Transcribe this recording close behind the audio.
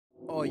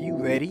Are you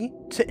ready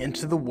to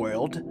enter the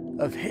world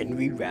of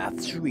Henry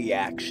Rath's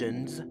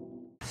reactions?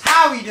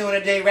 How are you doing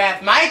today,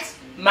 Rath Mites?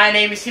 My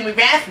name is Henry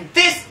Rath, and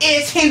this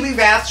is Henry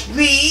Rath's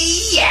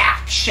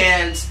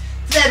Reactions.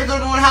 Today we're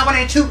going to hop on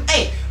into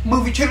a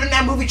movie trailer.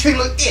 That movie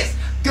trailer is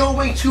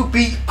going to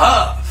be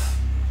of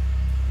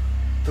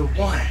the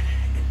one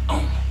and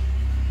only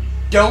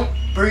Don't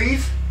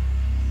Breathe.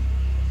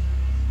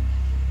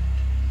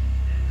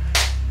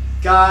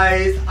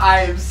 Guys,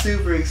 I am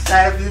super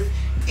excited for this.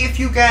 If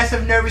you guys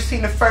have never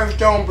seen the first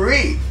Don't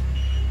Breathe,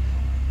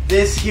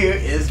 this here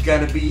is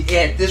gonna be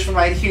it. This one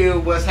right here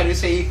was, how do you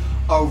say,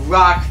 a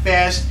rock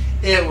fest.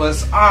 It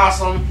was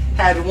awesome.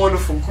 Had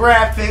wonderful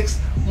graphics,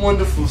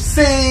 wonderful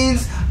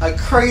scenes, a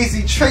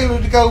crazy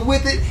trailer to go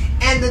with it,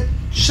 and the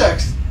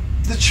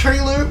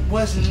trailer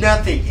was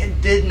nothing.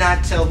 It did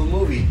not tell the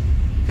movie,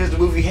 because the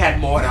movie had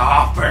more to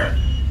offer.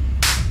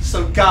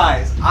 So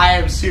guys, I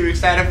am super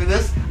excited for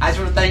this. I just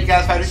want to thank you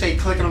guys for, how to say,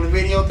 clicking on the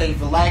video. Thank you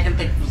for liking,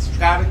 thank you for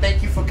subscribing,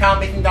 thank you for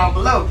commenting down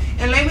below.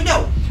 And let me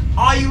know,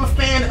 are you a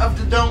fan of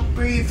the Don't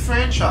Breathe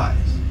franchise?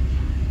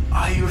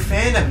 Are you a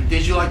fan of it?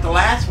 Did you like the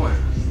last one?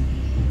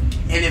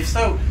 And if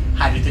so,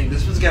 how do you think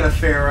this was going to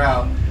fare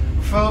out?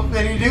 Without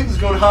any ado,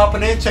 just going to hop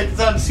on in, check this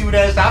out, and see what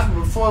that is after.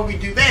 But before we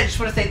do that, I just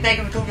want to say thank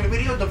you for clicking the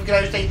video. Don't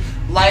forget to say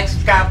like,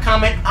 subscribe,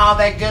 comment, all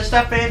that good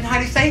stuff. And how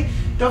do you say?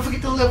 Don't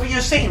forget to live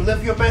your scene.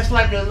 Live your best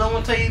life. There's no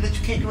one tell you that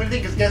you can't do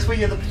anything, because guess what?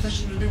 You have the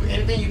potential to do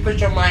anything you put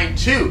your mind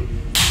to.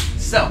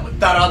 So,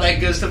 without all that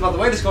good stuff out of the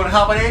way, just going to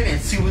hop on in and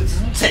see what this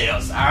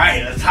entails.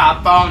 Alright, let's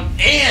hop on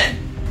in.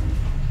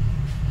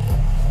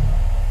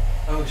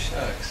 Oh,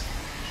 shucks.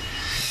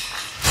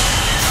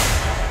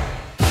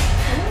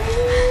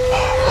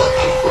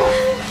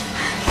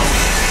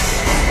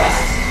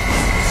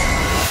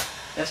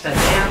 That's that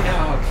damn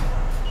dog.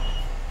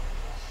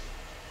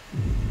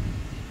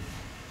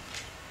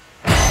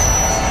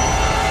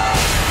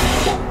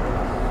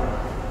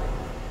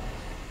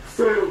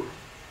 Phil,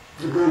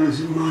 the gun is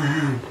in my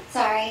hand.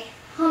 Sorry,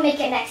 I'll make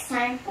it next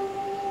time.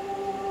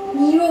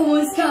 You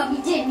almost got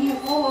me, didn't you,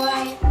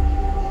 boy?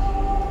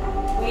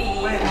 We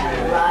had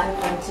a lot of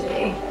fun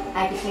today.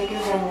 I could take it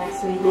again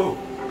next week. Go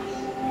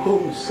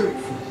home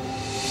safely.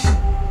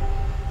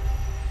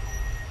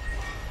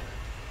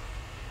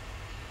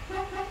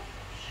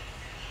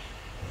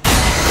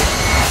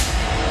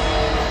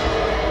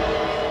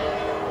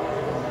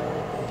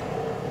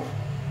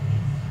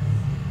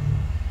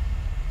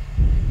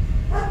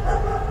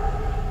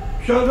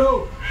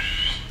 Shadow!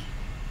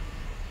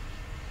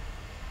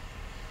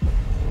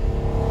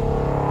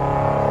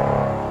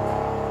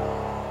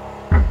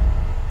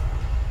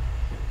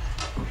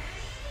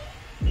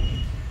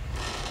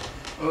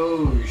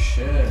 Oh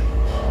shit.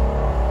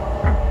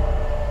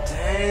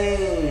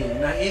 Dang.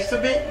 Now he's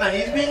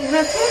being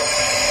hunted?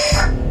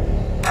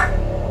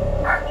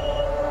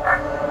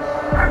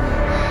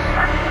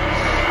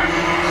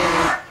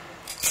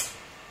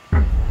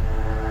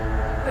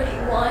 What do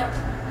you want?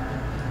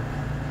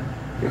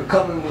 You're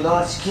coming with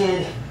us,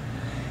 kid.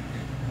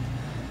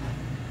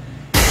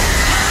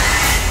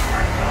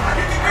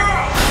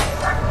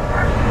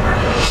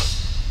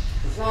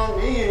 It's not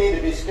me you need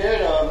to be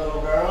scared of,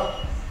 little girl.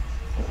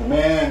 But the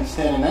man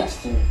standing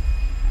next to you.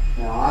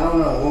 Now, I don't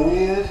know who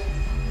he is,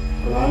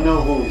 but I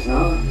know who he's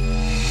not.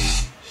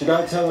 Should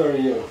I tell her or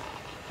you?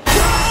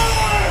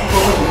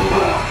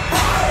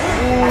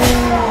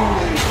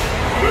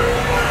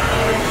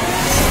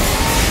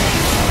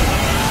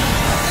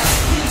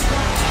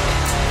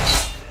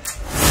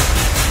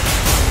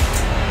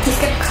 He's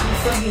gonna come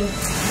for you.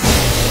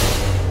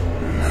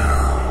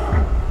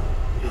 Now,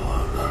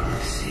 you're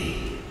gonna see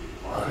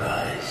what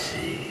I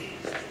see.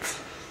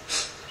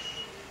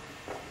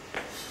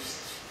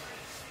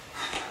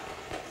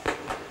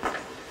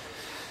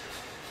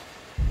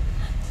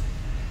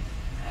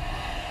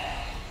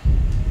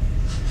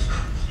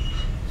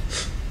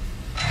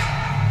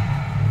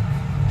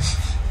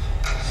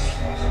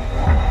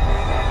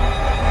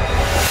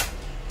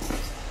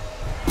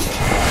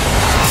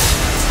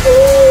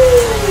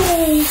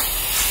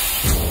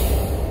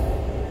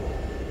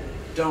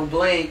 Don't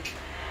blink.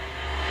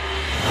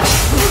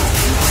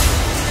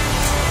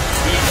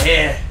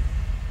 Yeah.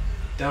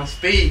 Don't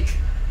speak.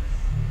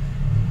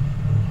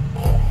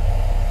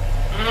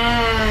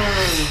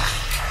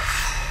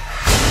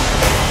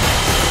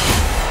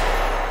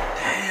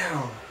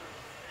 Damn.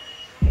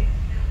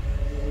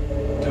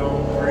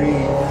 Don't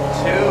Breathe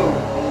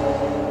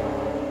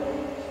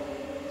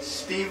 2.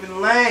 Stephen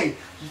Lang.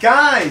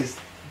 Guys,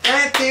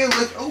 that thing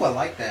looks... Oh, I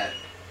like that.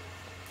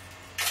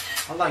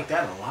 I like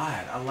that a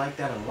lot. I like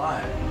that a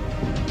lot.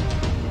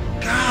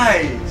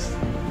 Guys,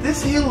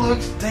 this here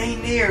looks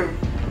dang near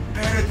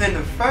better than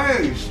the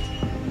first.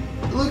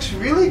 It looks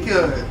really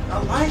good. I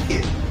like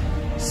it.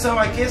 So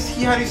I guess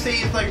he, how do you say,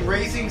 he's like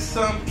raising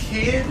some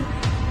kid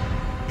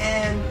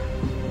and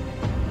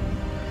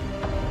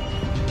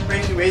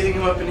raising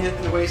him up in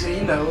the way so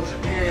he knows.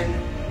 And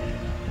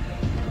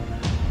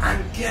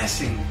I'm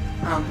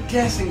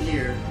guessing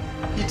here,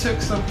 he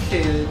took some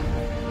kid,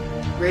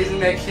 raising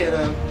that kid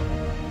up,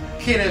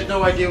 kid has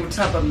no idea what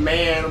type of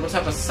man or what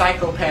type of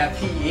psychopath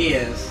he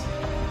is.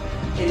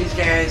 And these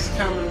guys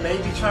come and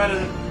maybe try to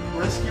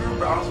rescue her,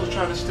 but also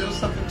try to steal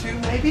something too,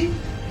 maybe?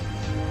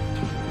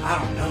 I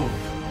don't know.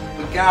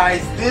 But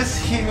guys, this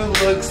here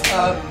looks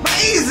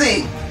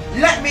amazing!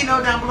 Let me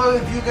know down below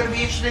if you're going to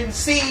be interested in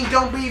seeing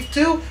Don't Breathe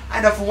 2.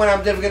 I know for one, I'm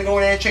definitely going to go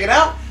in there and check it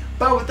out.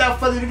 But without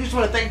further ado, just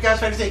want to thank you guys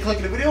for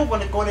clicking the video. I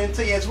want to go in and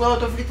tell you as well,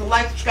 don't forget to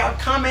like, subscribe,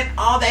 comment,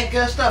 all that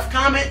good stuff.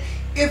 Comment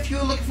if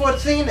you're looking forward to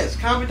seeing this.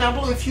 Comment down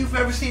below if you've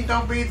ever seen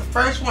Don't Breathe, the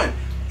first one.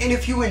 And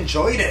if you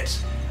enjoyed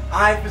it.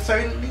 I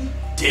certainly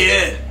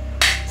did.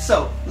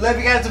 So, love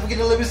you guys. Don't forget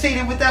to live and see it.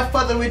 And without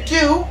further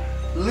ado,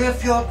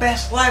 live your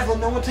best life. Let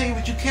no one tell you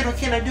what you can or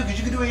cannot do, because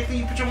you can do anything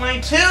you put your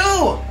mind to.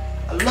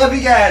 I love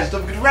you guys.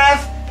 Don't forget to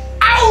wrath.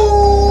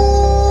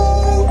 Ow!